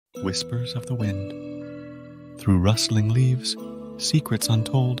whispers of the wind. Through rustling leaves, secrets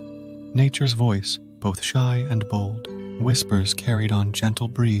untold, nature's voice, both shy and bold, whispers carried on gentle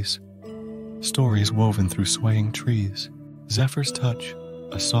breeze, stories woven through swaying trees, zephyr's touch,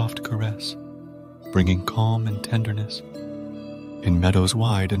 a soft caress, bringing calm and tenderness. In meadows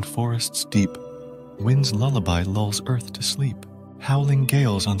wide and forests deep, wind's lullaby lulls earth to sleep. Howling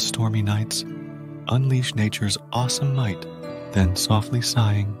gales on stormy nights unleash nature's awesome might. Then softly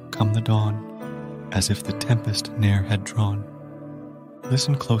sighing come the dawn, as if the tempest ne'er had drawn.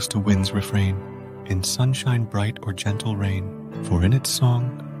 Listen close to wind's refrain, in sunshine bright or gentle rain, for in its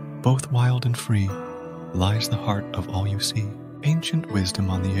song, both wild and free, lies the heart of all you see. Ancient wisdom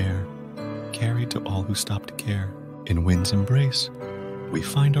on the air, carried to all who stop to care. In wind's embrace, we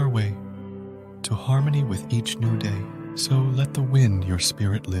find our way to harmony with each new day. So let the wind your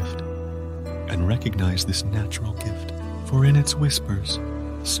spirit lift, and recognize this natural gift. For in its whispers,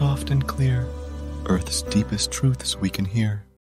 soft and clear, earth's deepest truths we can hear.